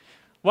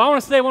Well, I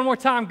want to say one more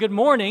time, good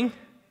morning.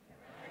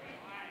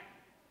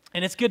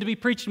 And it's good to be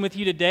preaching with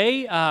you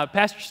today.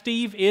 Pastor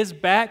Steve is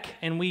back,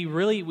 and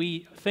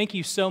we thank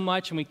you so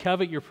much, and we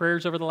covet your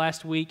prayers over the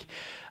last week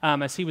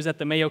as he was at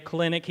the Mayo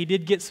Clinic. He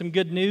did get some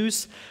good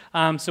news,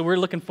 so we're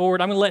looking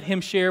forward. I'm going to let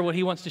him share what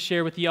he wants to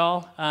share with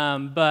y'all,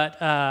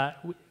 but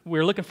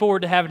we're looking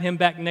forward to having him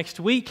back next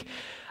week.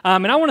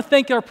 And I want to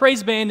thank our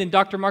praise band and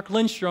Dr. Mark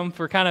Lindstrom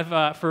for kind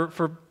of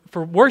for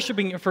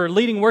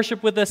leading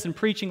worship with us and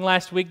preaching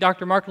last week.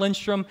 Dr. Mark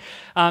Lindstrom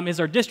is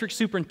our district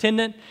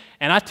superintendent,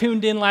 and I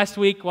tuned in last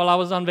week while I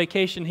was on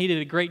vacation. He did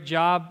a great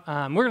job.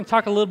 We're going to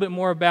talk a little bit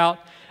more about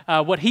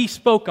what he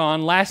spoke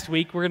on last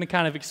week. We're going to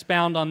kind of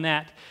expound on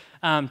that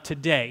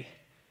today.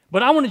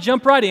 But I want to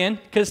jump right in,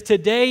 because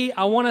today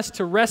I want us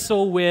to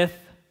wrestle with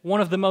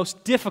one of the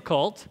most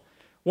difficult,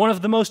 one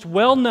of the most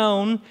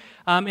well-known,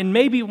 and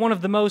maybe one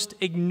of the most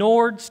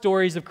ignored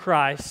stories of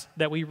Christ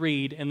that we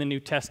read in the New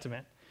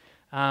Testament.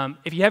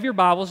 If you have your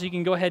Bibles, you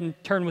can go ahead and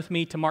turn with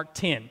me to Mark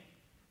 10.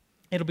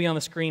 It'll be on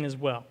the screen as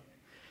well.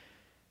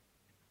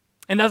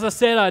 And as I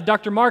said,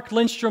 Dr. Mark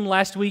Lindstrom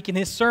last week in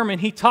his sermon,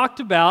 he talked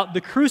about the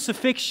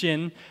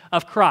crucifixion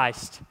of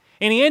Christ.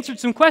 And he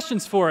answered some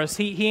questions for us.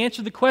 He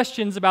answered the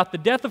questions about the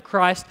death of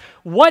Christ.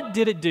 What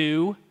did it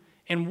do,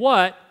 and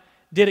what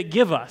did it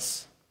give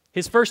us?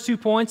 His first 2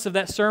 points of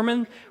that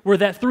sermon were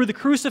that through the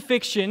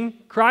crucifixion,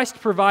 Christ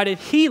provided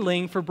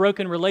healing for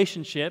broken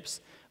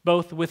relationships,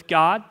 both with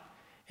God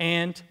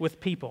and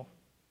with people.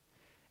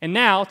 And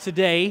now,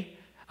 today,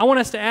 I want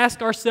us to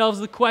ask ourselves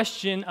the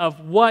question of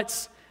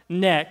what's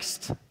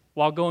next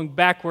while going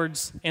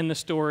backwards in the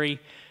story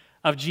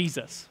of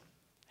Jesus.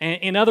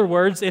 In other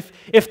words, if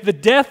the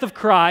death of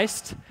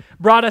Christ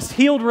brought us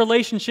healed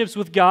relationships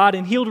with God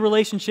and healed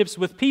relationships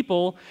with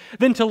people,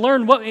 then to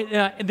learn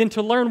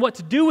what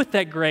to do with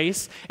that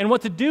grace and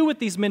what to do with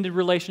these mended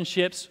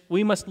relationships,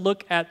 we must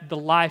look at the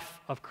life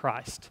of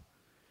Christ.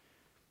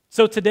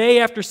 So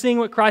today, after seeing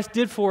what Christ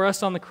did for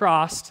us on the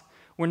cross,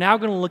 we're now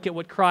going to look at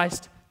what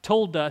Christ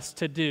told us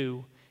to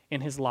do in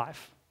His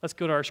life. Let's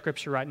go to our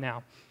scripture right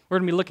now. We're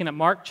going to be looking at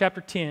Mark chapter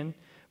 10,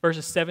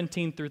 verses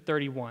 17 through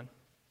 31.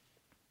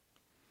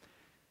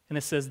 And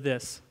it says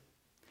this: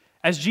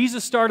 As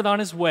Jesus started on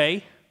His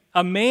way,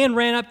 a man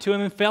ran up to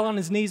Him and fell on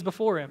his knees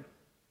before Him.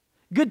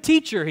 "Good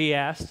teacher," he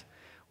asked,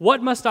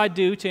 "what must I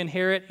do to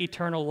inherit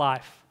eternal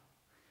life?"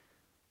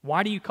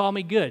 "Why do you call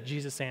me good?"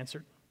 Jesus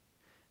answered.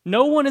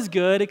 "No one is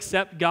good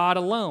except God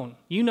alone.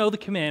 You know the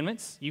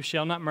commandments. You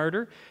shall not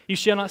murder. You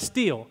shall not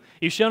steal.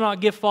 You shall not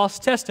give false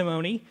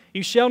testimony.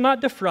 You shall not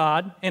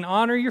defraud, and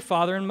honor your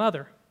father and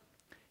mother."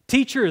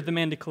 "Teacher," the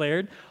man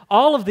declared,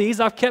 "all of these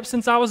I've kept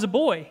since I was a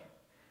boy."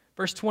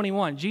 Verse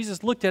 21,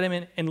 Jesus looked at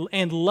him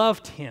and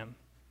loved him.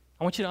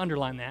 I want you to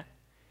underline that.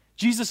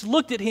 Jesus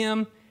looked at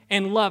him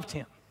and loved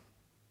him.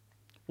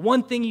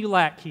 "One thing you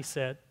lack," he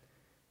said.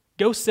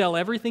 "Go sell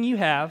everything you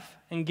have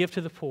and give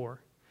to the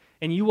poor,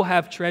 and you will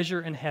have treasure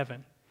in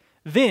heaven.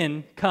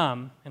 Then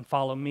come and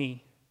follow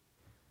me."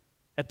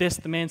 At this,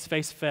 the man's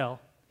face fell.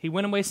 He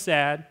went away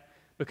sad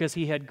because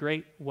he had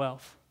great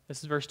wealth. This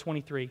is verse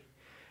 23.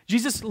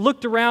 Jesus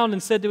looked around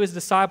and said to His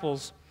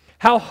disciples,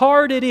 "How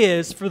hard it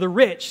is for the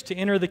rich to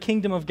enter the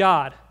kingdom of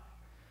God."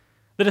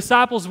 The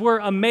disciples were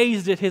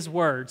amazed at His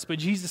words, but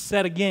Jesus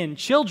said again,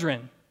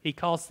 "Children," He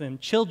calls them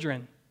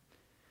children,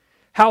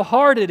 "how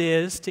hard it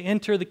is to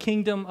enter the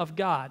kingdom of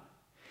God.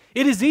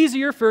 It is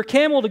easier for a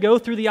camel to go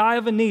through the eye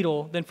of a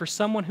needle than for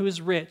someone who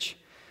is rich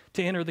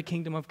to enter the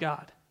kingdom of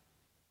God."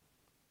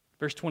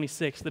 Verse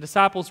 26, the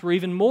disciples were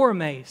even more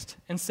amazed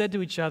and said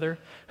to each other,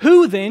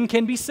 "Who then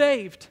can be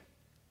saved?"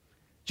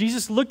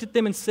 Jesus looked at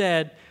them and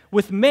said,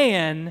 "With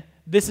man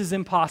this is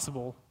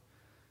impossible,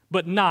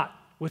 but not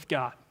with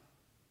God.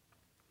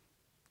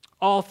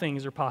 All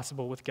things are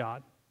possible with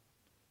God."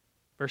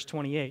 Verse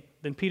 28,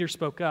 then Peter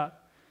spoke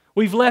up,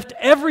 "We've left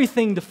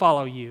everything to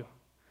follow you."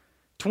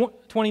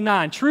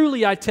 29,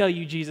 "Truly I tell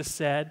you," Jesus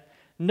said,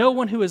 "no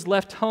one who has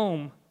left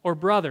home or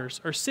brothers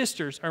or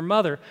sisters or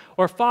mother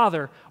or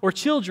father or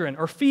children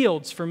or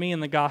fields for me in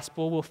the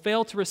gospel will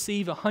fail to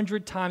receive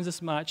 100 times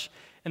as much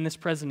in this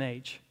present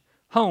age.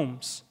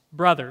 Homes,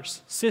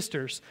 brothers,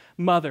 sisters,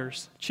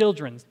 mothers,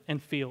 children,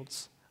 and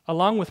fields,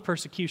 along with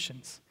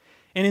persecutions,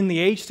 and in the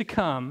age to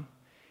come,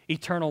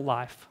 eternal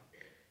life.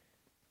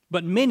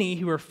 But many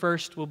who are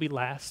first will be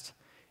last,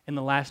 and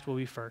the last will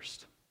be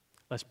first."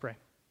 Let's pray.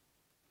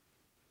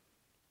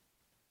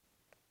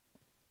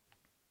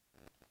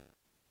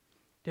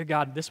 Dear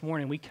God, this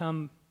morning we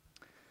come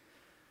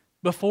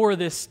before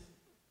this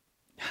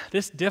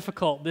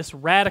difficult, this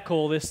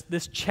radical,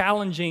 this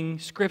challenging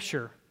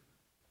scripture,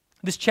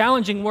 this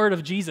challenging word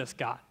of Jesus,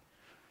 God.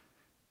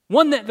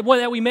 One that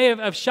we may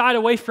have shied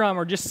away from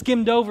or just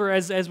skimmed over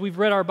as we've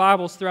read our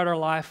Bibles throughout our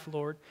life,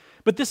 Lord.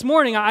 But this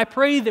morning, I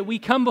pray that we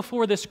come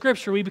before this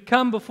scripture, we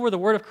come before the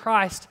word of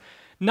Christ,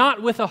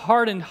 not with a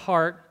hardened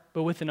heart,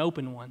 but with an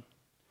open one.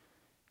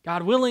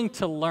 God, willing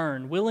to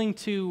learn, willing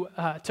to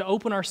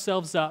open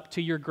ourselves up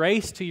to your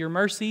grace, to your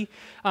mercy,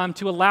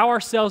 to allow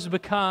ourselves to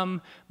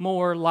become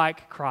more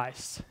like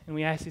Christ. And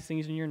we ask these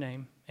things in your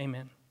name.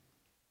 Amen.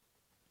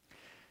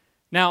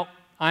 Now,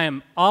 I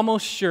am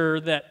almost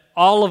sure that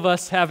all of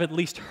us have at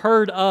least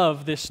heard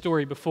of this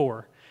story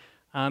before.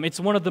 It's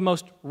one of the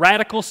most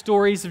radical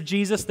stories of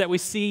Jesus that we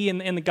see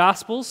in the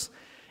Gospels.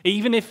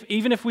 Even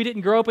if we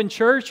didn't grow up in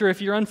church, or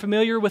if you're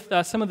unfamiliar with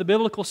some of the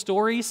biblical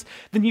stories,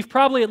 then you've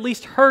probably at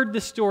least heard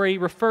this story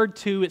referred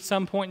to at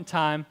some point in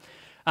time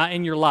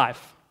in your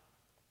life.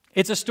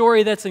 It's a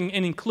story that's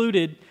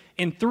included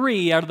in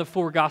 3 out of the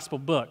 4 Gospel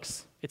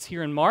books. It's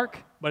here in Mark,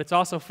 but it's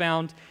also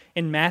found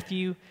in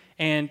Matthew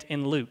and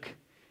in Luke.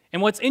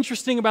 And what's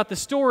interesting about the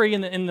story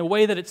and the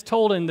way that it's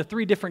told in the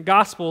 3 different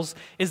Gospels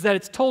is that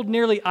it's told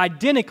nearly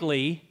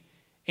identically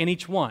in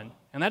each one.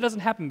 And that doesn't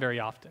happen very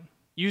often.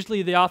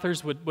 Usually the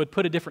authors would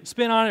put a different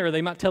spin on it, or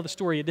they might tell the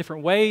story a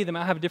different way, they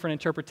might have a different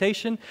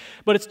interpretation,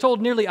 but it's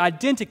told nearly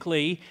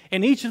identically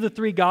in each of the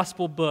 3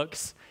 Gospel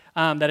books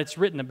that it's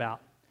written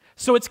about.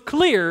 So it's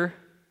clear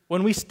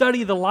when we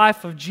study the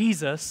life of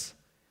Jesus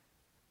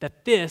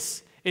that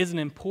this is an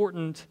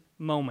important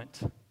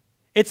moment.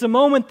 It's a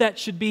moment that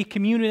should be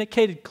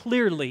communicated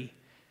clearly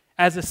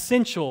as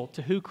essential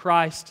to who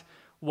Christ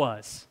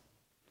was.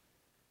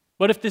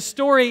 But if this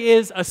story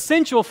is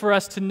essential for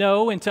us to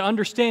know and to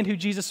understand who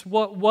Jesus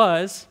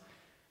was,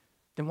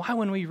 then why,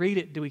 when we read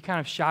it, do we kind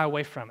of shy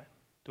away from it?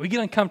 Do we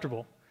get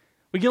uncomfortable?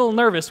 We get a little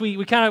nervous.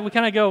 We kind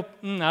of go,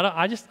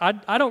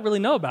 I don't really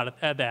know about it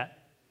at that.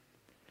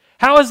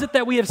 How is it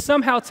that we have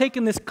somehow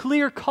taken this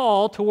clear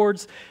call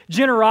towards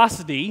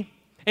generosity,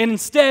 and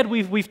instead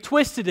we've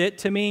twisted it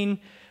to mean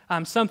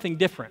something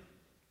different?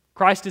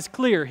 Christ is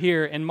clear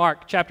here in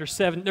Mark chapter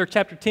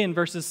 10,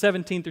 verses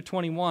 17 through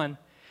 21.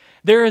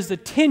 There is a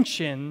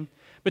tension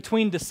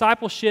between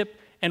discipleship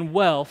and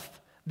wealth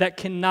that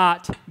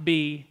cannot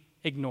be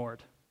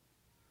ignored.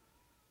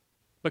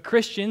 But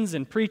Christians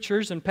and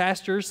preachers and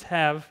pastors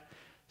have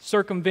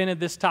circumvented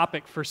this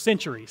topic for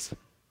centuries.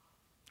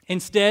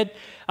 Instead,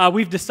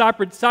 we've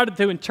decided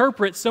to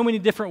interpret so many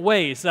different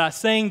ways,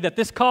 saying that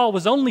this call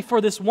was only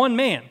for this one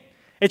man.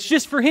 It's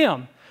just for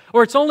him.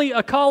 Or it's only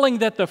a calling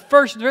that the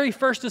very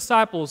first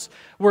disciples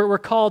were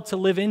called to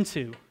live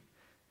into.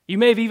 You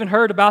may have even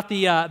heard about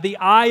the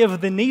eye of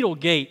the needle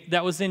gate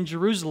that was in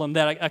Jerusalem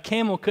that a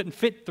camel couldn't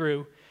fit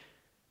through.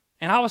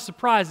 And I was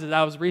surprised as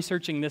I was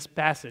researching this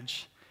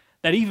passage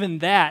that even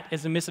that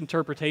is a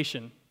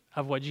misinterpretation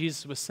of what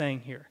Jesus was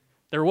saying here.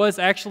 There was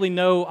actually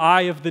no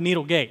eye of the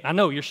needle gate. I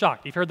know, you're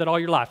shocked. You've heard that all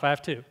your life. I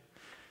have too.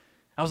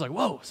 I was like,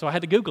 whoa. So I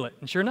had to Google it.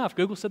 And sure enough,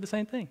 Google said the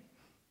same thing.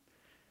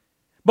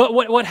 But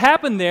what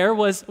happened there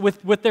was,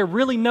 with there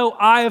really no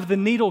eye of the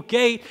needle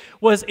gate,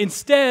 was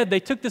instead they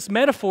took this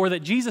metaphor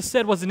that Jesus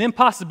said was an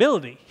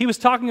impossibility. He was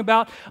talking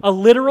about a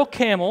literal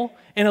camel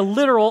and a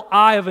literal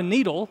eye of a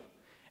needle,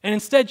 and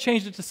instead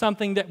changed it to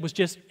something that was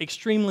just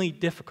extremely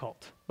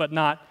difficult, but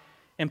not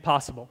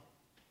impossible.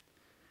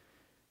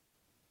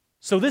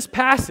 So this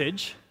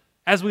passage,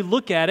 as we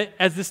look at it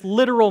as this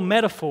literal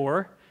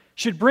metaphor,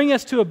 should bring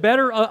us to a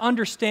better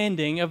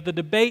understanding of the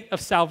debate of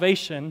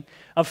salvation,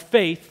 of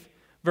faith,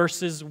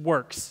 versus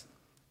works.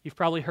 You've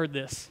probably heard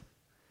this.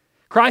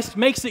 Christ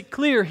makes it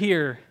clear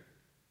here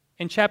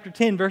in chapter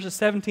 10, verses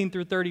 17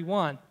 through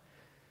 31.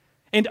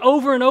 And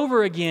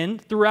over again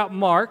throughout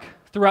Mark,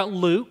 throughout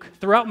Luke,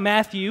 throughout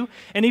Matthew,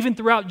 and even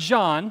throughout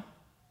John,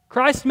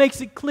 Christ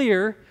makes it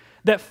clear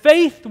that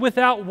faith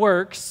without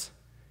works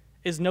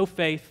is no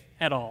faith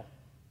at all.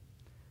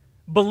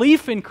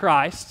 Belief in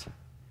Christ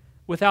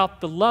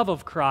without the love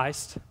of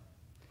Christ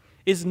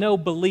is no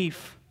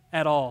belief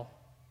at all.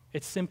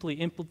 It's simply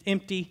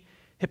empty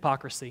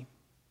hypocrisy.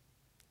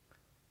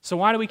 So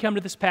why do we come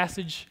to this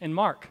passage in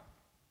Mark?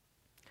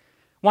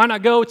 Why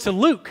not go to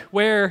Luke,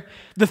 where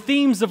the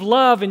themes of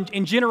love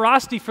and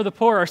generosity for the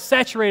poor are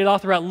saturated all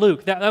throughout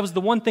Luke? That was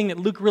the one thing that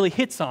Luke really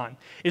hits on,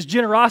 is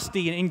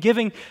generosity and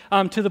giving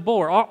to the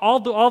poor, all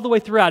the way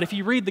throughout. If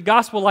you read the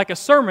gospel like a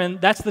sermon,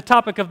 that's the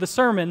topic of the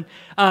sermon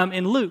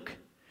in Luke.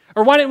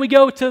 Or why didn't we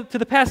go to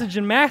the passage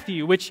in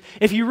Matthew, which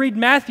if you read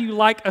Matthew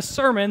like a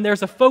sermon,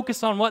 there's a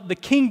focus on what the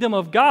kingdom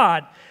of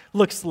God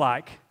looks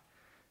like.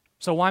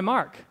 So why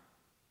Mark?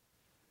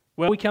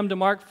 Well, we come to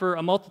Mark for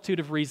a multitude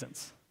of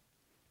reasons.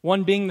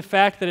 One being the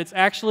fact that it's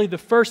actually the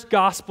first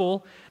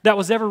gospel that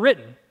was ever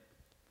written.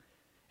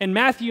 And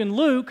Matthew and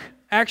Luke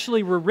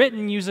actually were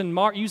written using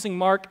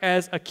Mark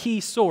as a key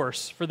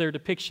source for their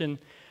depiction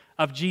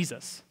of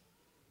Jesus.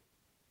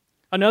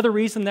 Another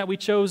reason that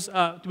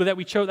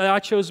I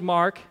chose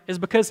Mark is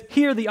because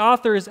here the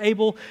author is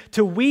able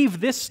to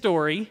weave this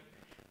story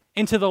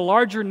into the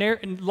larger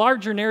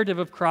narrative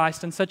of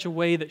Christ in such a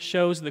way that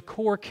shows the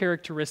core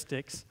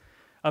characteristics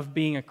of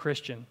being a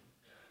Christian.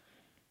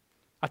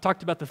 I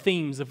talked about the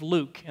themes of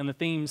Luke and the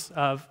themes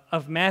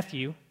of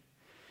Matthew,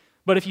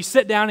 but if you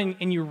sit down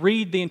and you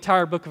read the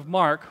entire book of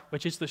Mark,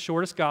 which is the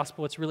shortest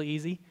gospel, it's really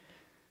easy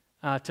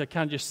to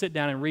kind of just sit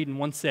down and read in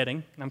one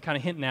setting. And I'm kind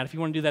of hinting at, if you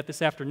want to do that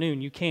this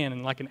afternoon, you can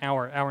in like an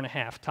hour and a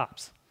half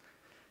tops.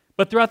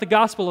 But throughout the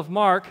Gospel of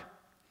Mark,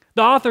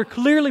 the author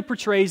clearly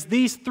portrays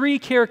these 3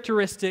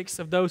 characteristics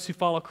of those who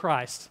follow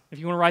Christ. If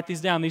you want to write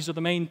these down, these are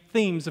the main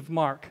themes of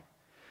Mark.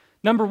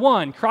 Number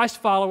 1,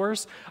 Christ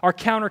followers are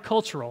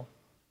countercultural.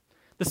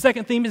 The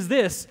second theme is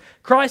this: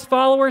 Christ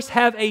followers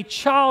have a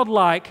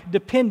childlike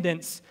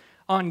dependence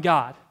on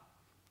God.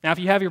 Now, if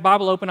you have your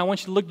Bible open, I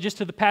want you to look just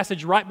to the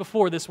passage right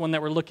before this one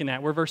that we're looking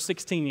at, where verse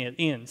 16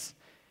 ends.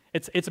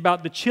 It's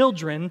about the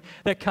children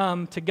that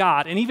come to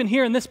God. And even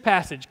here in this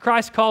passage,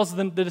 Christ calls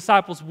the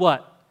disciples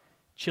what?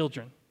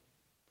 Children.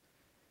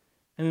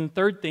 And then the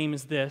third theme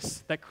is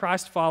this, that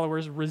Christ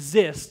followers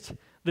resist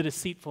the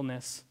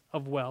deceitfulness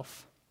of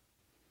wealth.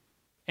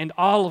 And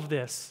all of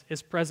this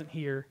is present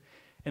here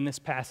in this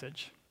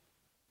passage.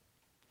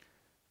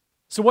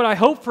 So what I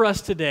hope for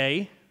us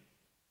today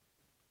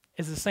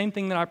is the same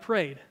thing that I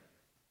prayed.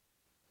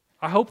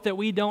 I hope that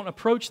we don't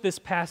approach this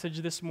passage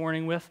this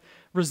morning with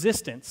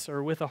resistance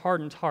or with a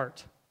hardened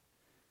heart,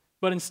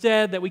 but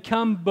instead that we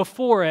come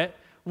before it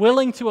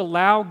willing to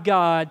allow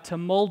God to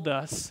mold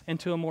us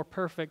into a more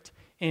perfect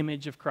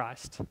image of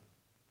Christ.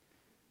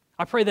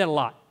 I pray that a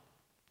lot.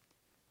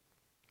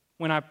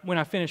 When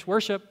I finish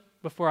worship,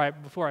 before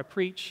I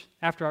preach,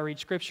 after I read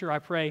Scripture, I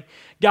pray,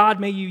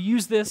 God, may you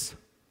use this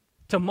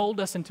to mold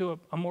us into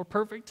a more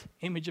perfect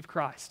image of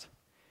Christ.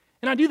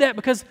 And I do that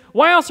because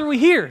why else are we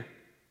here?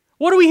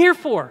 What are we here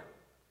for?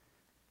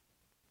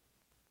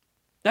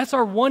 That's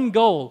our one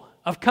goal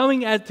of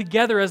coming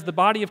together as the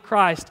body of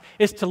Christ,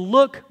 is to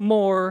look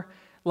more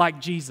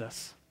like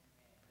Jesus.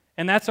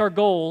 And that's our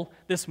goal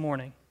this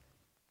morning.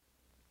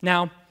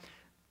 Now,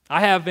 I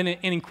have an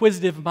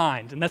inquisitive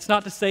mind, and that's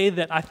not to say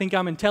that I think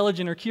I'm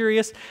intelligent or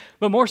curious,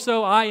 but more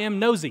so I am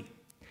nosy.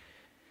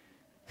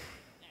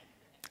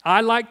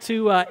 I like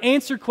to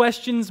answer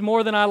questions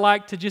more than I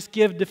like to just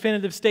give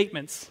definitive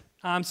statements.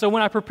 So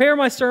when I prepare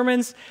my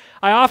sermons,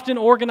 I often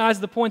organize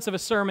the points of a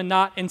sermon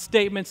not in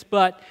statements,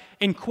 but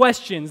in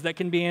questions that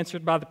can be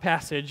answered by the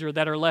passage or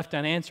that are left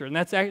unanswered. And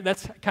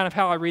that's kind of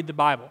how I read the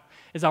Bible,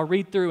 is I'll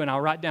read through and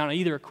I'll write down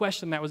either a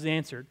question that was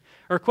answered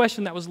or a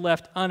question that was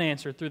left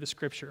unanswered through the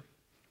Scripture.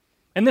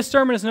 And this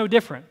sermon is no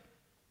different.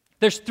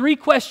 There's 3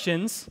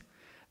 questions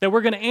that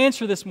we're going to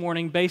answer this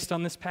morning based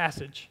on this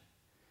passage,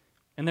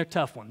 and they're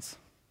tough ones.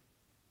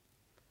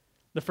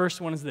 The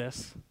first one is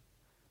this.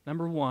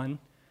 Number 1,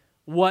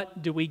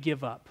 what do we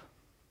give up?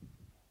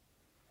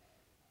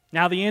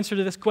 Now, the answer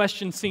to this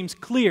question seems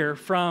clear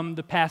from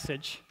the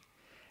passage.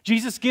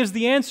 Jesus gives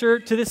the answer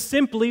to this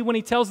simply when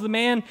he tells the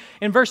man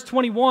in verse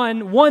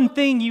 21, "One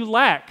thing you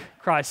lack,"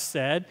 Christ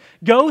said.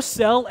 "Go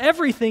sell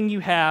everything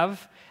you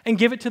have and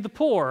give it to the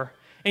poor,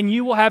 and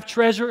you will have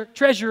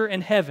treasure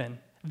in heaven.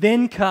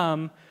 Then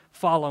come,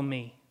 follow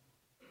me."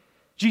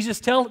 Jesus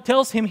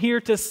tells him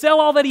here to sell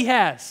all that he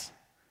has.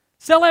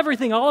 Sell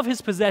everything, all of his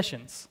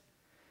possessions.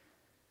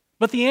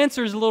 But the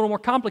answer is a little more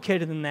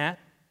complicated than that,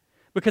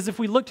 because if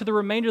we look to the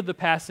remainder of the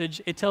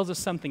passage, it tells us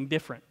something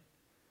different.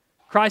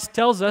 Christ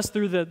tells us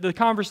through the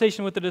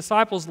conversation with the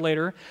disciples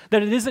later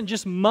that it isn't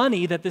just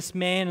money that this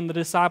man and the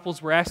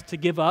disciples were asked to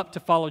give up to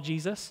follow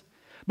Jesus.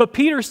 But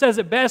Peter says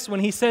it best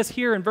when he says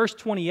here in verse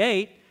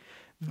 28,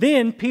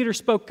 "Then Peter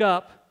spoke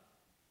up,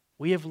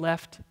 'We have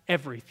left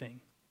everything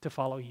to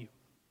follow you.'"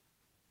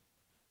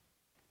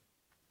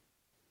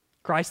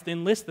 Christ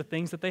then lists the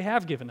things that they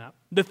have given up,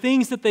 the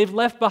things that they've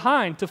left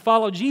behind to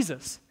follow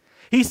Jesus.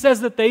 He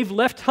says that they've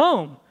left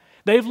home,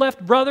 they've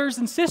left brothers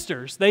and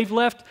sisters, they've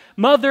left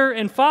mother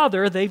and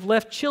father, they've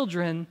left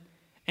children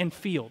and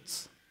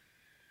fields.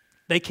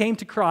 They came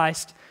to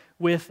Christ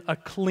with a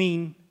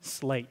clean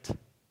slate.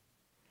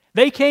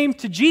 They came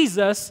to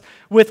Jesus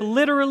with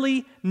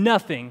literally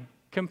nothing,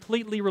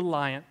 completely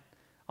reliant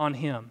on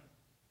Him.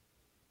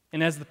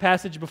 And as the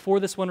passage before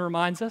this one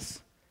reminds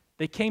us,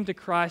 they came to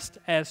Christ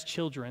as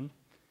children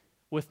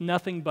with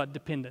nothing but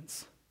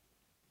dependence.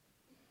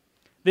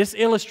 This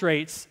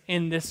illustrates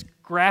in this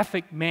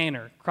graphic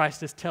manner,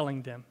 Christ is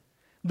telling them,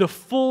 the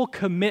full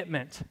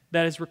commitment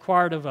that is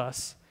required of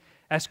us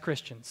as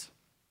Christians.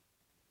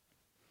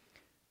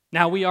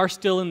 Now, we are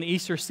still in the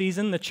Easter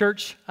season. The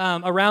church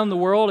around the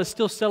world is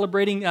still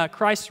celebrating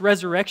Christ's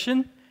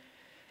resurrection.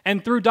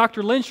 And through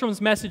Dr.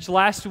 Lindstrom's message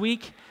last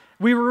week,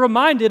 we were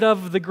reminded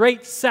of the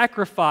great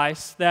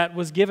sacrifice that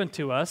was given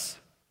to us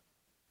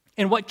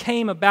and what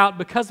came about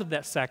because of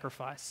that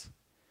sacrifice.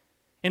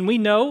 And we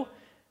know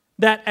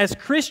that as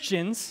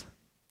Christians,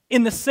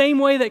 in the same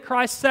way that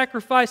Christ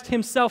sacrificed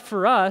Himself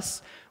for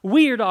us,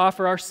 we are to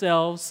offer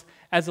ourselves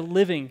as a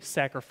living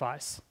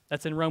sacrifice.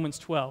 That's in Romans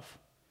 12.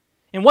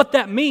 And what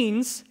that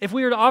means, if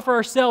we are to offer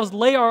ourselves,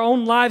 lay our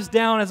own lives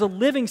down as a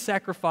living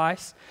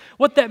sacrifice,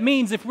 what that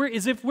means if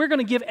we're going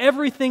to give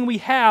everything we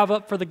have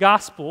up for the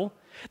gospel,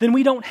 then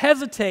we don't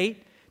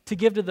hesitate to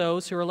give to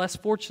those who are less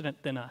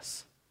fortunate than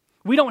us.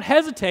 We don't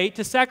hesitate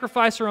to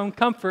sacrifice our own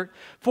comfort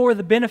for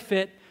the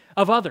benefit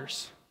of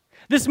others.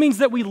 This means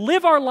that we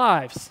live our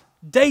lives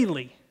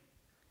daily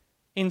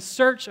in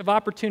search of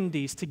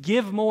opportunities to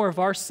give more of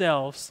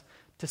ourselves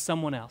to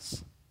someone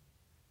else.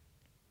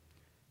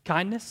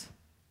 Kindness?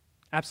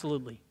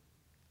 Absolutely.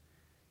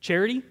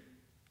 Charity?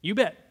 You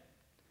bet.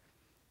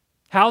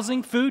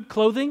 Housing, food,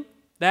 clothing?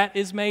 That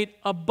is made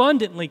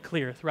abundantly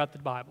clear throughout the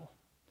Bible.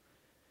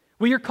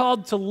 We are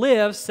called to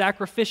live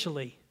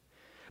sacrificially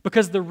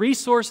because the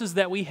resources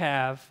that we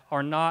have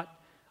are not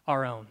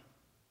our own.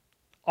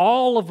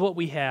 all of what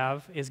we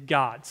have is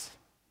God's.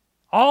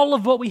 All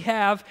of what we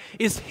have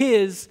is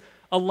His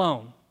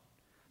alone.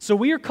 So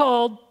we are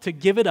called to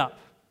give it up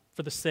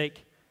for the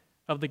sake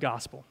of the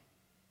gospel.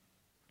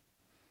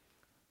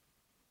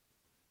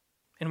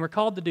 And we're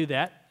called to do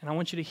that, and I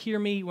want you to hear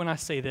me when I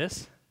say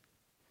this.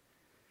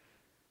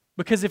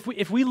 Because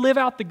if we live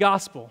out the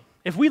gospel,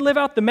 if we live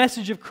out the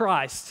message of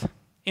Christ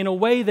in a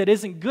way that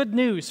isn't good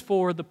news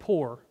for the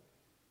poor,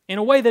 in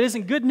a way that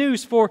isn't good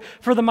news for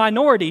the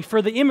minority,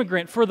 for the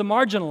immigrant, for the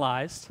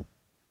marginalized,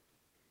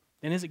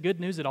 then is it good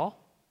news at all?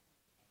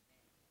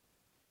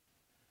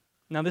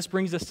 Now this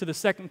brings us to the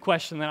second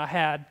question that I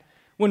had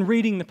when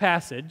reading the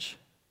passage.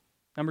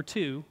 Number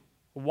 2,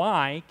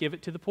 why give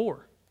it to the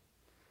poor?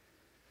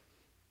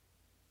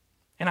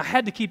 And I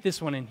had to keep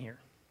this one in here.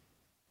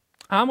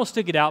 I almost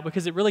took it out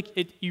because you really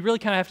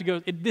kind of have to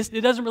go,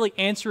 it doesn't really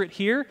answer it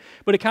here,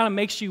 but it kind of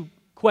makes you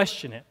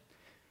question it.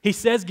 He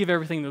says give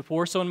everything to the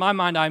poor, so in my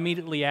mind I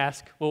immediately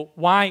ask, well,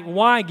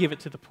 why give it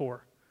to the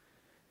poor?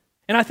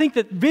 And I think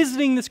that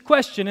visiting this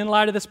question in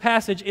light of this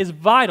passage is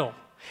vital.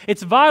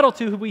 It's vital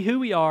to who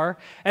we are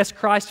as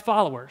Christ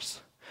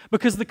followers.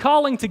 Because the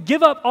calling to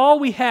give up all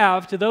we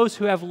have to those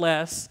who have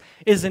less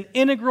is an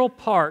integral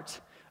part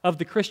of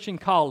the Christian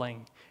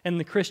calling and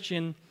the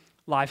Christian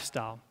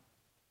lifestyle.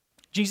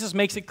 Jesus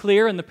makes it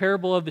clear in the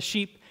parable of the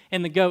sheep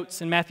and the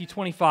goats in Matthew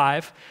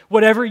 25,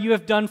 whatever you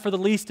have done for the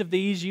least of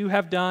these, you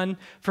have done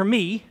for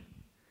me.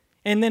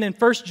 And then in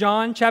 1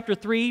 John chapter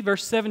 3,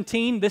 verse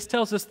 17, this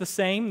tells us the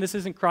same. This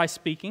isn't Christ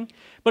speaking,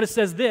 but it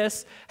says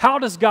this, how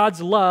does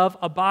God's love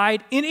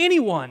abide in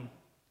anyone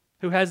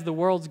who has the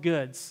world's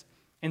goods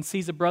and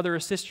sees a brother or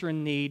sister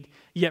in need,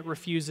 yet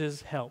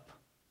refuses help?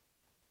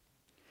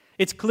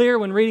 It's clear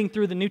when reading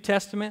through the New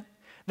Testament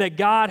that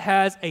God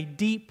has a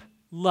deep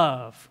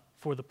love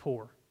for the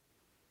poor.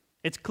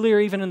 It's clear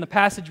even in the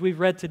passage we've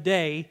read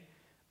today,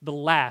 the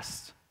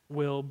last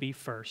will be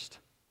first.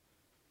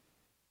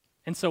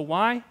 And so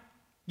why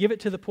give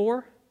it to the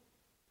poor?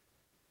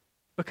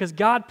 Because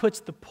God puts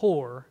the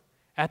poor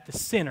at the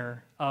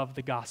center of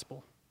the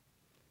gospel.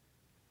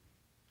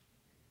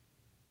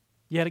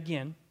 Yet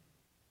again,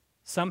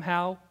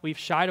 somehow we've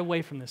shied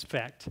away from this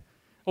fact,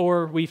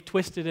 or we've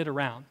twisted it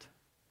around.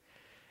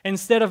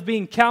 Instead of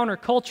being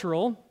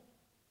countercultural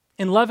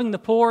and loving the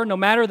poor no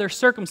matter their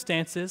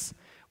circumstances,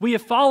 we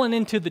have fallen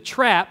into the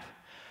trap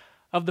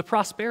of the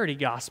prosperity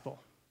gospel.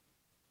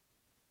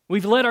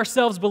 We've let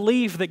ourselves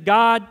believe that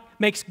God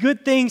makes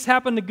good things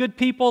happen to good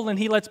people and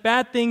He lets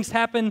bad things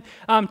happen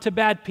to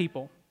bad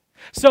people.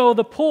 So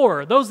the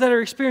poor, those that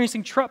are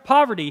experiencing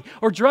poverty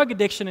or drug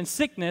addiction and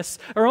sickness,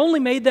 are only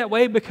made that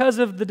way because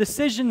of the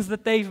decisions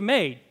that they've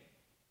made.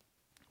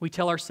 We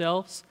tell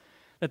ourselves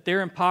that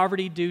they're in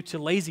poverty due to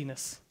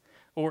laziness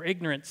or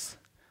ignorance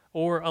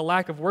or a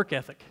lack of work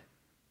ethic.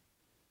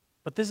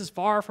 But this is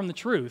far from the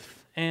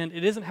truth, and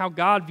it isn't how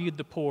God viewed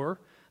the poor,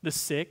 the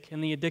sick,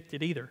 and the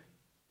addicted either.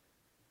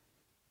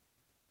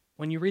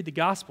 When you read the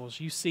Gospels,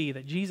 you see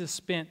that Jesus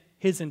spent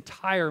His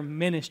entire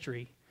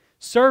ministry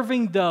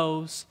serving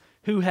those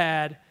who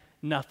had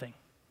nothing.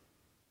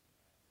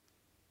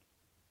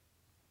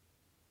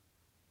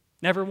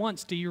 Never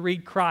once do you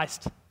read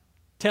Christ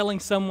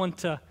telling someone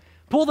to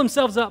pull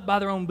themselves up by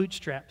their own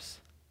bootstraps.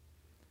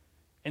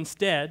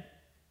 Instead,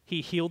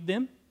 He healed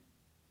them,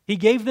 He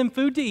gave them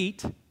food to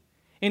eat,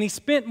 and He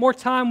spent more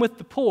time with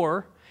the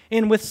poor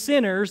and with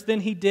sinners than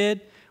He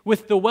did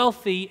with the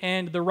wealthy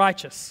and the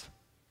righteous.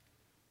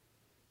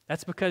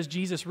 That's because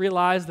Jesus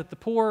realized that the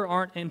poor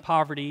aren't in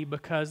poverty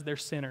because they're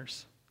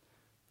sinners.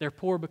 They're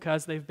poor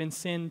because they've been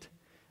sinned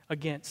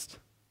against.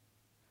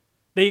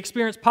 They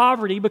experience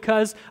poverty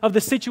because of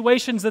the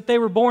situations that they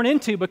were born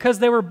into, because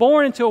they were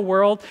born into a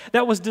world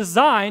that was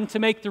designed to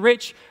make the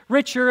rich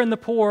richer and the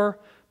poor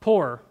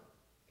poorer.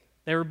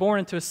 They were born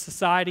into a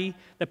society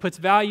that puts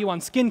value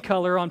on skin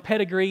color, on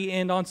pedigree,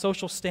 and on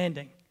social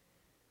standing.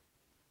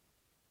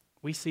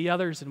 We see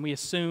others and we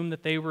assume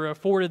that they were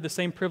afforded the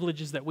same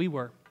privileges that we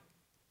were.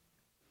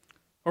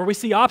 Or we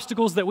see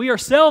obstacles that we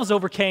ourselves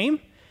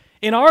overcame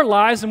in our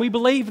lives and we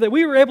believe that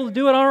we were able to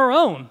do it on our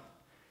own.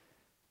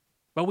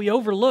 But we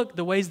overlook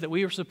the ways that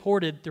we were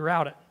supported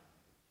throughout it.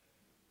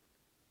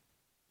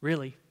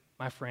 Really,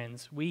 my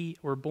friends, we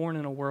were born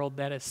in a world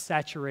that is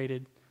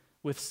saturated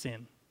with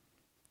sin.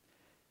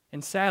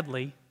 And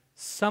sadly,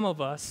 some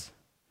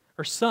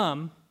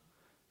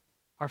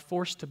are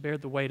forced to bear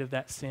the weight of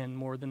that sin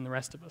more than the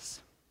rest of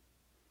us.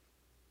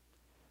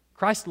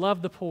 Christ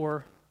loved the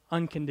poor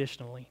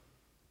unconditionally.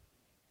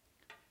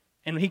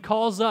 And He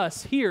calls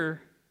us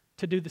here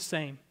to do the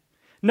same.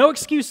 No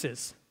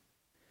excuses.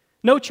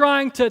 No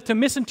trying to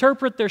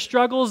misinterpret their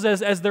struggles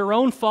as their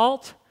own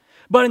fault.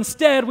 But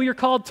instead, we are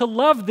called to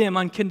love them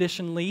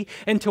unconditionally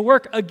and to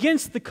work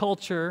against the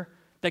culture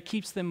that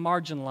keeps them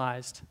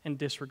marginalized and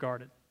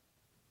disregarded.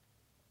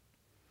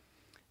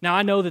 Now,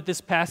 I know that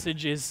this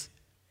passage is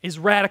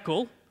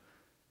radical.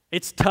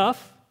 It's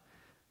tough.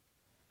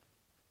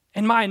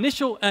 And my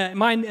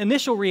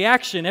initial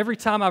reaction every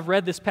time I've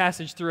read this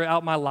passage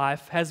throughout my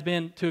life has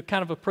been to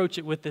kind of approach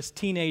it with this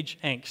teenage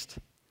angst.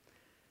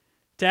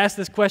 to ask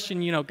this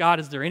question, God,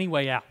 is there any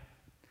way out?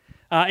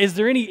 Is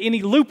there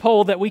any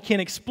loophole that we can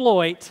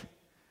exploit?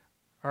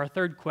 Or a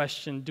third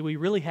question, do we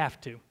really have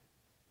to?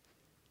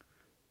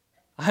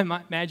 I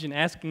might imagine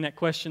asking that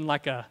question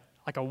like a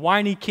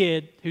whiny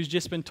kid who's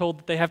just been told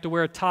that they have to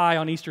wear a tie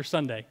on Easter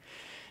Sunday.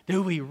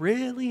 Do we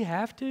really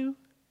have to?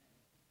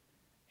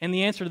 And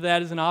the answer to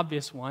that is an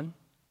obvious one,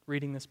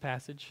 reading this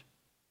passage.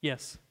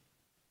 Yes.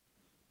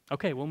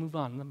 Okay, we'll move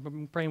on.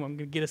 I'm praying I'm going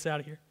to get us out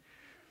of here.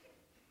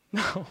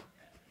 No.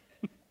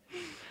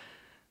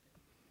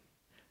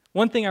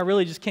 One thing I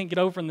really just can't get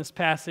over in this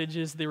passage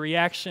is the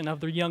reaction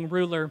of the young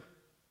ruler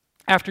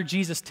after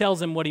Jesus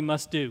tells him what he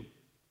must do.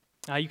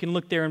 You can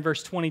look there in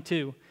verse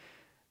 22.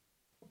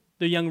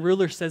 The young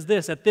ruler says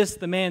this,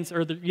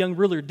 the young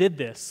ruler did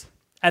this.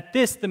 At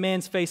this, the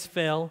man's face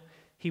fell.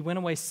 He went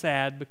away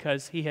sad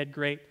because he had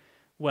great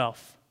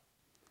wealth.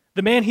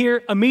 The man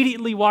here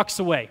immediately walks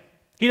away.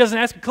 He doesn't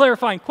ask a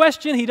clarifying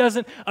question. He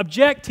doesn't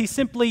object. He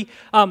simply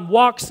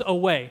walks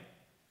away.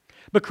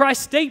 But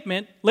Christ's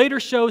statement later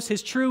shows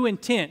his true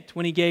intent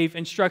when he gave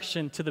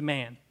instruction to the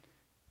man.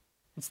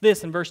 It's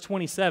this in verse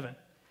 27.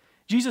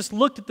 Jesus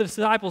looked at the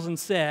disciples and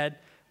said,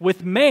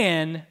 with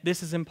man,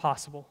 this is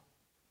impossible,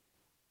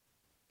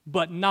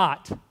 but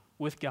not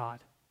with God.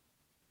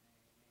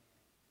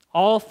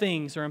 All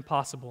things are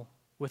impossible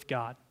with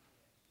God.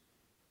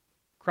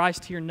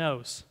 Christ here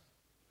knows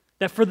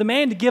that for the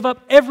man to give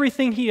up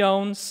everything he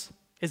owns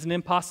is an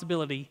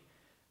impossibility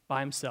by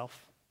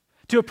himself.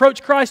 To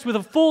approach Christ with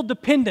a full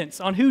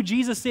dependence on who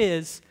Jesus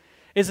is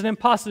an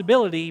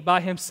impossibility by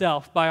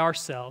himself, by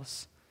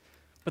ourselves.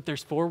 But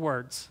there's 4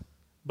 words,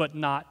 but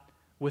not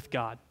with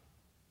God.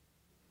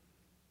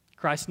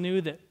 Christ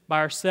knew that by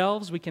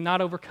ourselves we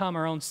cannot overcome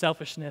our own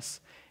selfishness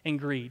and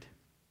greed.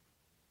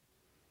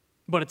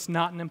 But it's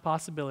not an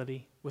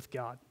impossibility with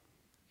God.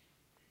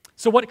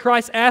 So what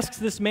Christ asks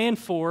this man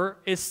for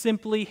is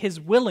simply his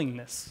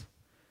willingness.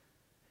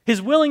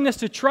 His willingness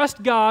to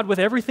trust God with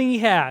everything he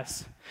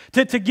has.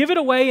 To give it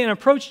away and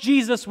approach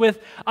Jesus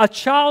with a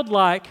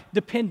childlike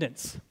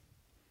dependence.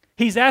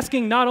 He's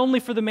asking not only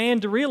for the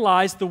man to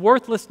realize the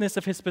worthlessness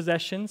of his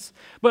possessions,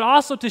 but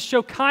also to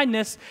show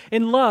kindness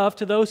and love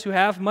to those who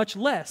have much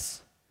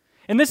less.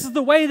 And this is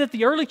the way that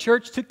the early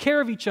church took care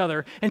of each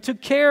other and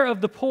took care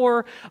of the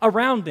poor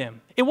around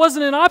them. It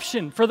wasn't an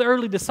option for the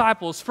early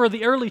disciples, for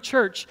the early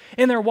church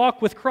in their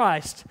walk with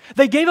Christ.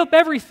 They gave up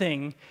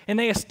everything and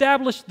they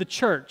established the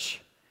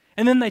church.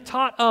 And then they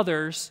taught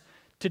others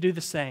to do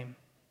the same.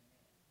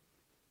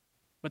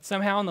 But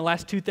somehow in the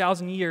last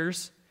 2,000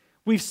 years,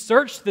 we've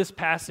searched this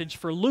passage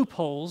for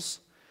loopholes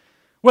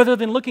rather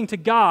than looking to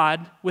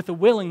God with a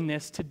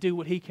willingness to do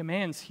what he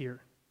commands here.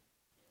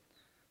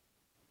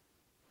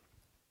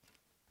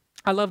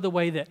 I love the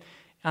way that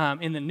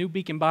in the New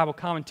Beacon Bible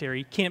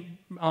Commentary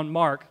on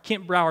Mark,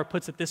 Kent Brower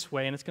puts it this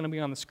way, and it's going to be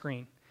on the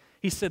screen.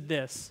 He said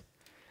this,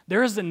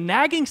 there is a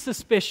nagging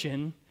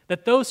suspicion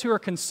that those who are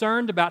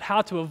concerned about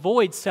how to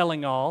avoid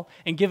selling all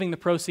and giving the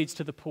proceeds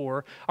to the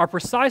poor are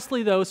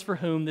precisely those for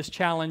whom this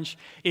challenge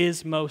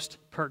is most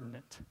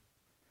pertinent.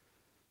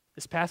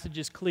 This passage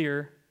is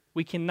clear.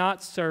 We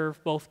cannot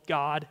serve both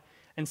God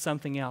and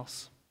something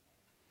else.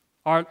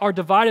 Our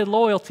divided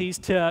loyalties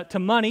to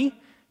money,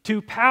 to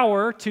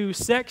power, to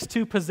sex,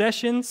 to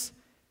possessions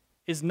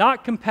is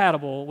not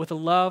compatible with a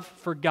love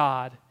for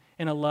God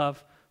and a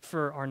love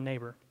for our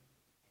neighbor.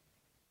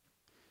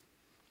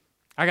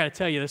 I got to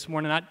tell you this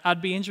morning,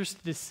 I'd be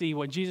interested to see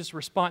what Jesus'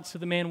 response to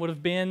the man would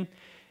have been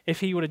if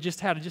he would have just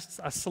had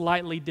a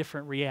slightly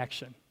different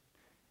reaction.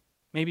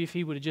 Maybe if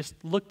he would have just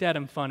looked at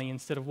him funny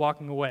instead of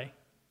walking away.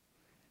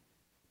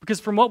 Because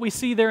from what we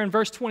see there in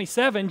verse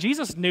 27,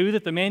 Jesus knew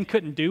that the man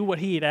couldn't do what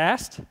he had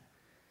asked.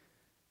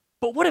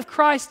 But what if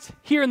Christ,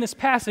 here in this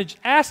passage,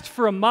 asked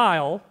for a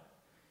mile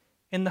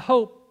in the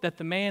hope that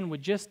the man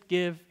would just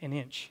give an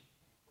inch?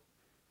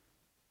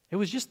 It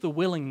was just the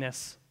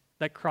willingness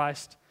that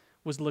Christ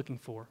was looking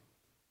for.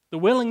 The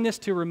willingness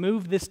to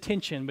remove this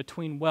tension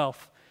between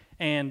wealth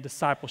and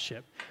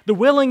discipleship. The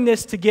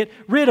willingness to get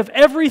rid of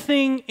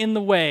everything in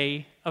the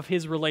way of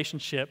his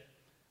relationship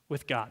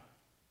with God.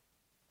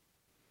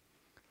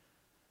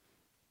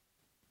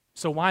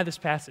 So why this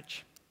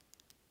passage?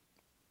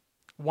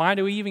 Why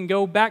do we even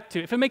go back to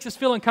it? If it makes us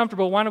feel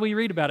uncomfortable, why do we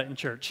read about it in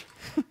church?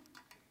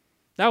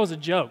 That was a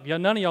joke.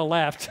 None of y'all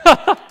laughed.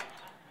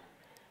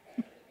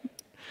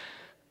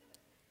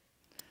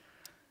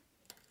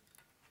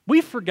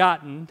 We've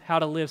forgotten how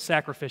to live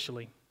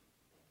sacrificially.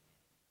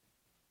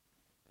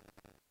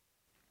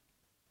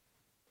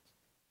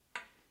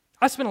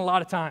 I spent a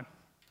lot of time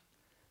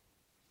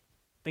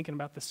thinking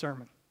about this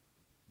sermon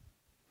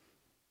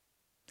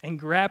and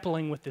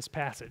grappling with this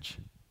passage.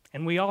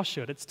 And we all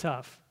should. It's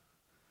tough.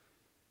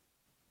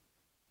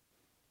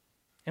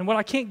 And what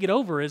I can't get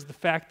over is the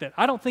fact that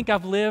I don't think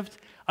I've lived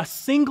a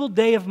single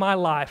day of my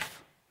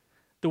life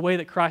the way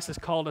that Christ has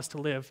called us to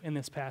live in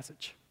this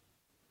passage.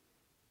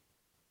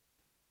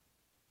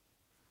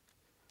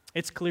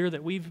 It's clear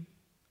that we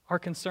are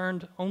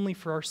concerned only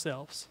for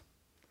ourselves.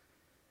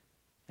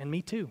 And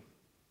me too.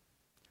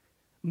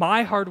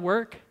 My hard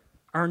work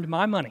earned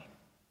my money.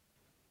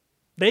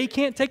 They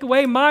can't take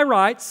away my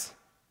rights,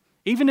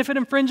 even if it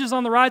infringes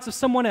on the rights of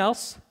someone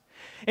else.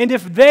 And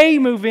if they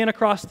move in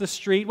across the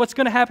street, what's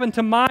going to happen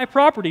to my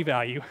property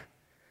value?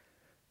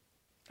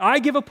 I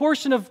give a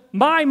portion of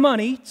my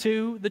money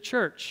to the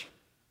church.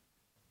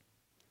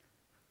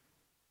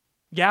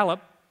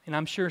 Gallup, and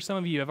I'm sure some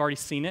of you have already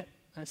seen it,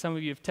 some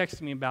of you have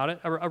texted me about it,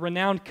 a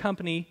renowned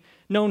company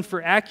known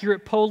for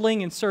accurate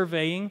polling and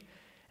surveying,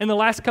 in the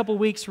last couple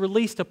weeks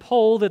released a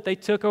poll that they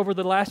took over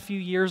the last few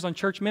years on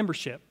church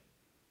membership.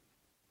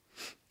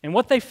 And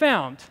what they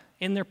found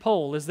in their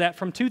poll is that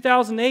from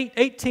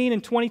 2018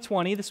 and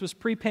 2020, this was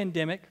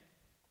pre-pandemic,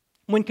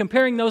 when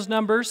comparing those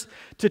numbers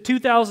to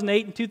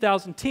 2008 and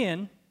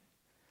 2010,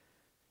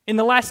 in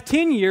the last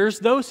 10 years,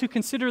 those who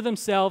consider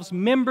themselves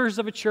members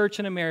of a church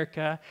in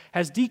America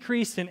has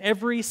decreased in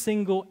every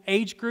single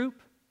age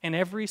group and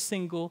every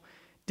single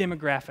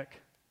demographic.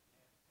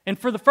 And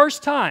for the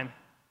first time,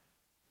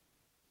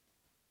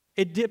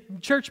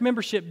 church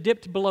membership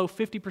dipped below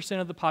 50%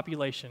 of the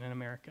population in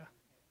America.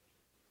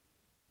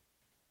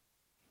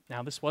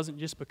 Now, this wasn't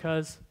just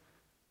because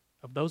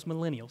of those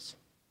millennials.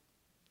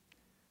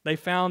 They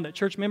found that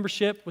church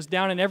membership was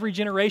down in every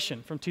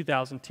generation from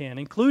 2010,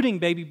 including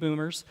baby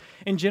boomers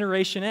and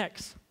Generation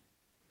X.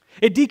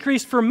 It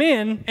decreased for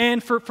men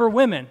and for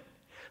women,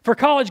 for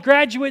college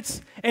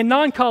graduates and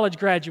non-college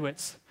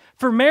graduates,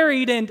 for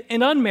married and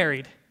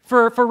unmarried,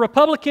 for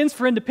Republicans,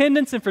 for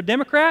independents, and for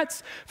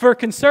Democrats, for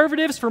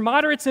conservatives, for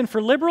moderates, and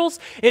for liberals.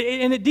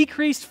 And it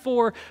decreased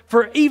for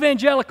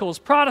evangelicals,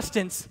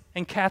 Protestants,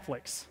 and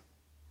Catholics.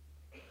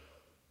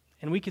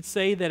 And we could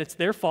say that it's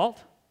their fault.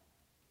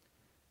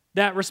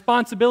 That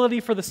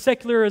responsibility for the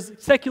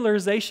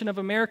secularization of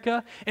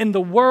America and the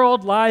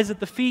world lies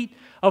at the feet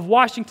of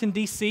Washington,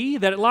 D.C.,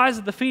 that it lies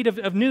at the feet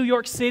of New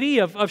York City,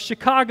 of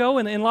Chicago,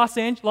 and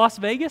Las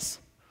Vegas.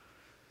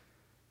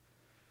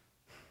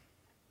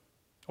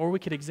 Or we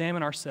could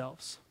examine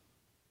ourselves.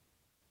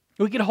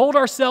 We could hold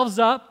ourselves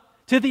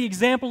up to the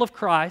example of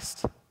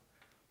Christ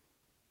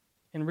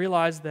and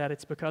realize that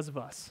it's because of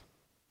us.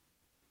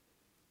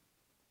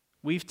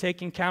 We've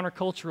taken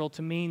countercultural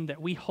to mean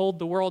that we hold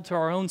the world to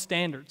our own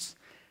standards,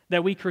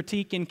 that we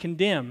critique and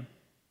condemn.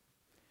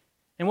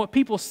 And what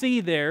people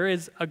see there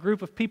is a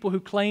group of people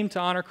who claim to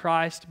honor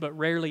Christ but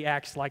rarely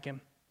acts like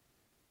Him.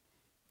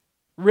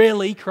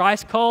 Really,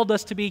 Christ called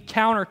us to be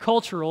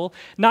countercultural,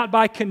 not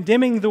by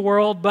condemning the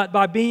world, but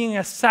by being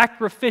a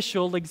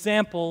sacrificial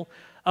example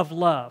of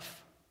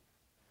love.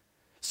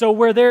 So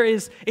where there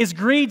is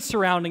greed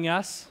surrounding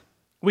us,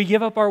 we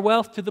give up our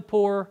wealth to the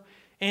poor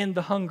and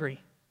the hungry.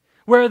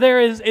 Where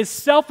there is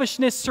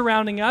selfishness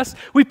surrounding us,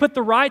 we put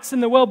the rights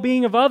and the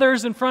well-being of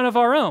others in front of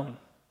our own.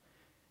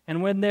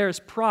 And when there is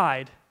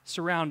pride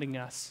surrounding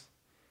us,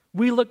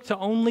 we look to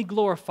only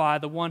glorify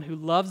the one who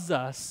loves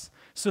us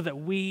so that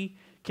we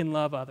can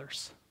love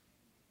others.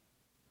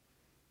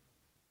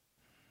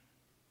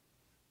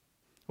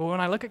 Well, when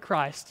I look at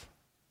Christ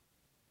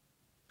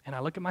and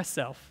I look at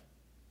myself,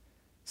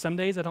 some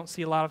days I don't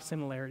see a lot of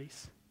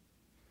similarities.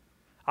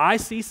 I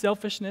see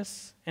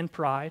selfishness and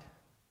pride,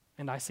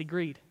 and I see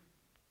greed.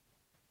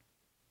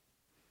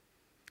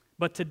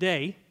 But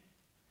today,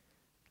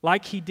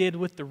 like He did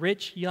with the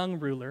rich young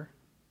ruler,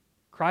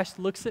 Christ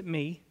looks at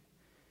me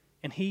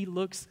and He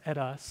looks at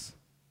us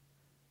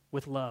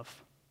with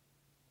love.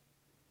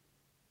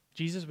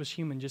 Jesus was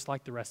human just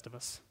like the rest of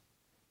us.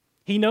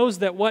 He knows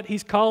that what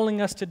He's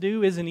calling us to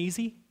do isn't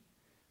easy,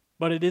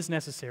 but it is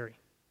necessary.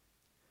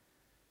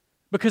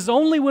 Because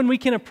only when we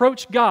can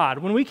approach God,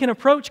 when we can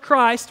approach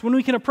Christ, when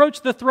we can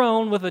approach the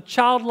throne with a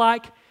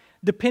childlike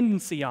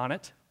dependency on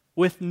it,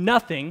 with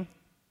nothing,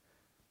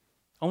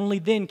 only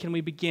then can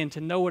we begin to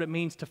know what it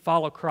means to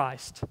follow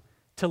Christ,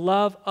 to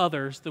love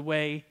others the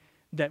way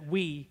that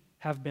we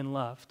have been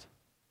loved.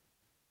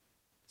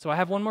 So I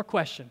have one more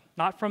question,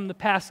 not from the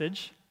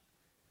passage,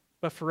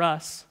 but for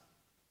us.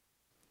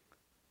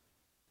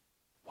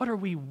 What are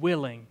we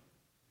willing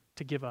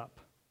to give up?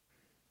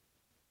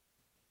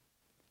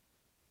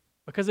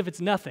 Because if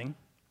it's nothing,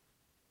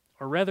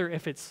 or rather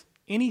if it's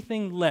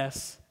anything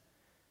less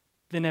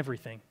than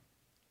everything,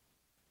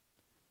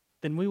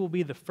 then we will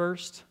be the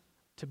first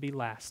to be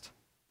last.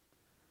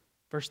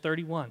 Verse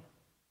 31,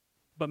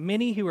 but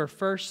many who are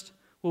first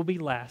will be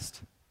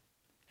last,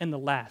 and the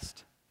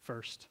last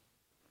first.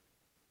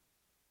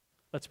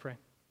 Let's pray.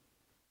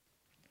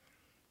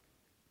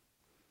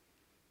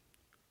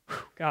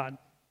 God,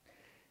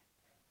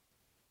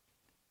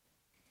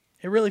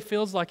 it really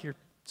feels like you're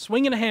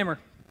swinging a hammer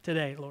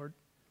today, Lord.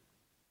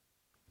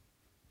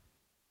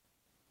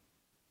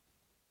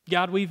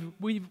 God,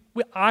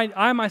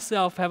 I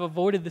myself have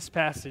avoided this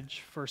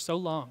passage for so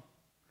long,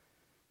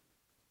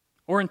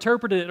 or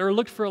interpreted it, or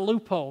looked for a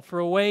loophole, for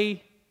a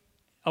way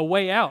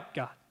out,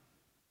 God.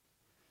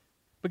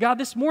 But God,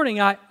 this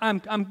morning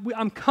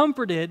I'm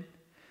comforted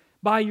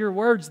by your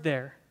words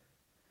there,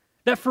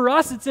 that for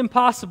us it's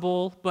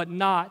impossible, but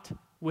not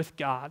with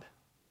God.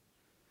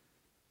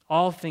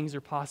 All things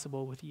are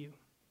possible with you.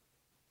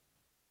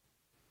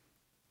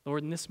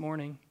 Lord, and this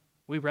morning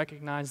we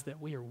recognize that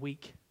we are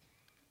weak.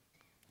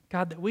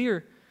 God, that we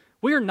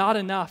We are not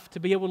enough to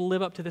be able to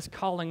live up to this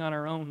calling on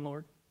our own,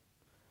 Lord.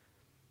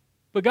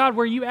 But God,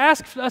 where you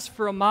ask us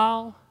for a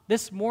mile,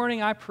 this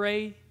morning I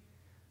pray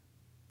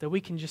that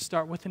we can just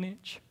start with an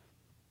inch.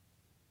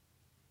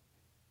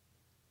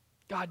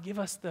 God, give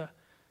us the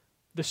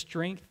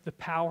strength, the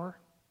power,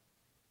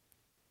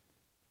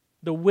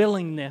 the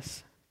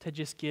willingness to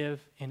just give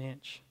an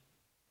inch.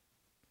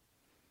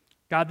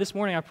 God, this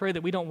morning I pray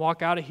that we don't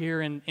walk out of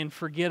here and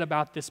forget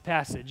about this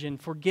passage and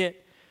forget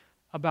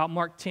about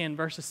Mark 10,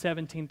 verses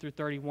 17 through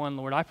 31,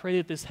 Lord. I pray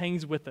that this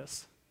hangs with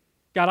us.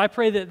 God, I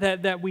pray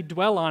that we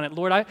dwell on it,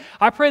 Lord.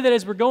 I pray that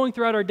as we're going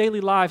throughout our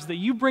daily lives, that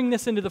you bring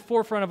this into the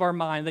forefront of our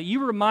mind, that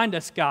you remind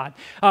us, God,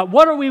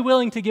 what are we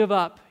willing to give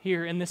up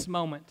here in this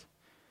moment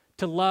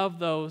to love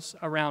those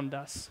around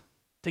us,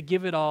 to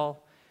give it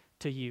all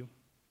to you.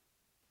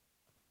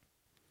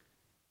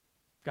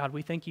 God,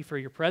 we thank you for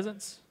your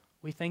presence.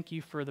 We thank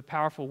you for the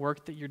powerful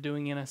work that you're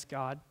doing in us,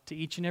 God, to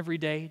each and every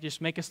day. Just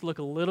make us look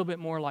a little bit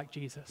more like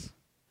Jesus.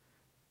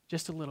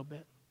 Just a little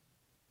bit.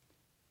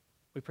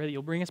 We pray that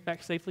you'll bring us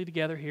back safely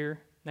together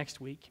here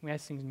next week. We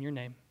ask things in your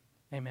name.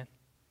 Amen.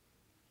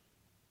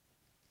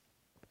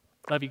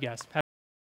 Love you guys.